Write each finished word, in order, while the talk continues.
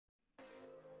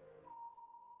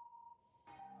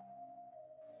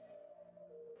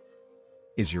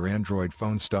Is your Android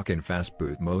phone stuck in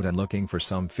fastboot mode and looking for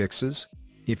some fixes?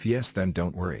 If yes, then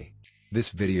don't worry.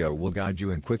 This video will guide you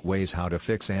in quick ways how to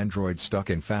fix Android stuck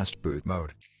in fastboot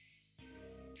mode.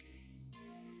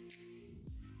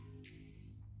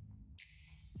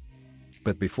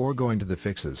 But before going to the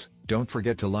fixes, don't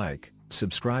forget to like,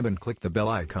 subscribe and click the bell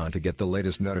icon to get the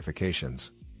latest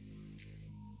notifications.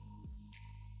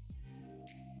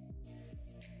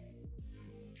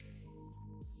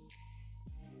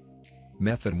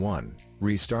 Method 1.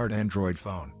 Restart Android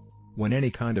phone. When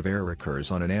any kind of error occurs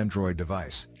on an Android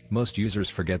device, most users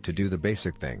forget to do the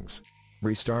basic things.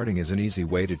 Restarting is an easy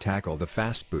way to tackle the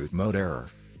fastboot mode error.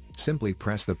 Simply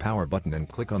press the power button and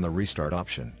click on the restart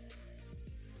option.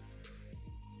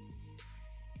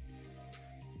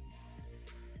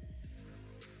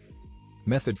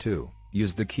 Method 2.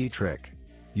 Use the key trick.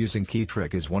 Using key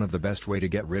trick is one of the best way to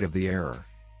get rid of the error.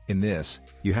 In this,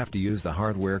 you have to use the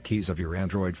hardware keys of your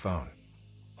Android phone.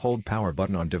 Hold power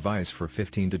button on device for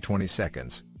 15 to 20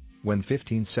 seconds. When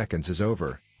 15 seconds is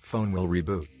over, phone will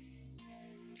reboot.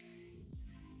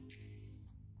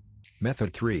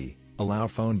 Method 3. Allow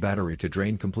phone battery to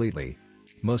drain completely.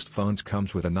 Most phones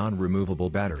comes with a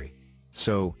non-removable battery.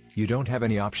 So, you don't have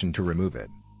any option to remove it.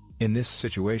 In this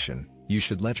situation, you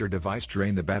should let your device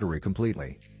drain the battery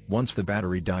completely. Once the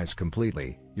battery dies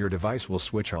completely, your device will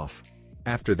switch off.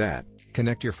 After that,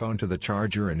 connect your phone to the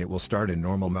charger and it will start in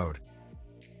normal mode.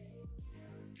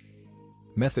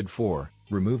 Method 4.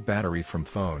 Remove battery from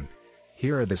phone.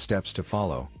 Here are the steps to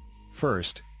follow.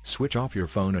 First, switch off your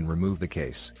phone and remove the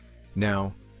case.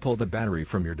 Now, pull the battery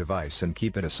from your device and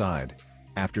keep it aside.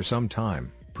 After some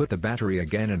time, put the battery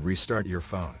again and restart your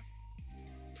phone.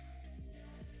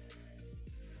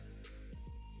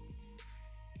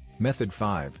 Method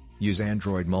 5. Use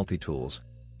Android Multi-Tools.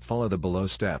 Follow the below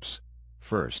steps.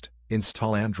 First,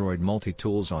 install Android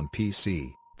Multi-Tools on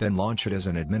PC, then launch it as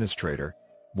an administrator.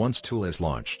 Once tool is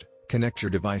launched, connect your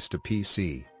device to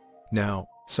PC. Now,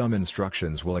 some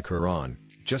instructions will occur on,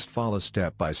 just follow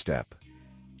step by step.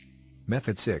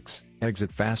 Method 6. Exit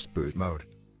Fastboot Mode.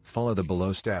 Follow the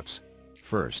below steps.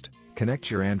 First, connect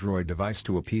your Android device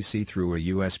to a PC through a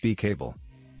USB cable.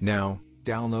 Now,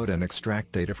 download and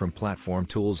extract data from platform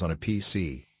tools on a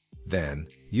PC. Then,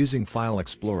 using File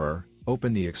Explorer,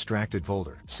 open the extracted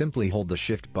folder. Simply hold the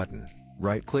Shift button,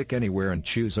 right-click anywhere and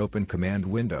choose Open Command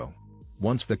Window.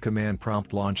 Once the command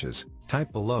prompt launches,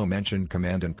 type below mentioned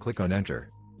command and click on Enter.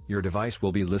 Your device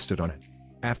will be listed on it.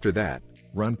 After that,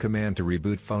 run command to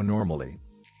reboot phone normally.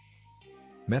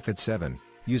 Method 7.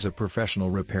 Use a professional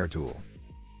repair tool.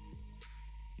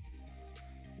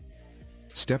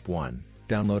 Step 1.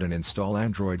 Download and install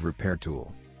Android Repair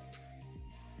Tool.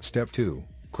 Step 2.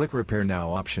 Click Repair Now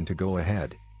option to go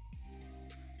ahead.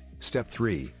 Step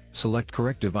 3. Select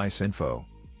correct device info.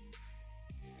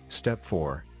 Step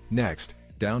 4. Next,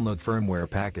 download firmware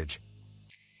package.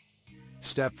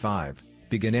 Step 5.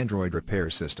 Begin Android repair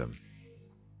system.